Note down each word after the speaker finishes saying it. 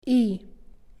I.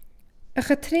 A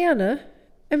chatriana,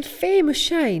 yn ffeim o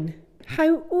siain,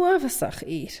 how uafasach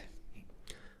ir.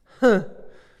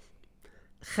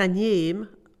 Chanéim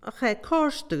a cha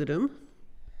cóstagrum.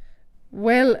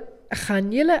 Wel, a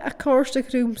chanile a corsta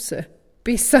grúmsa,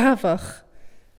 bí safach.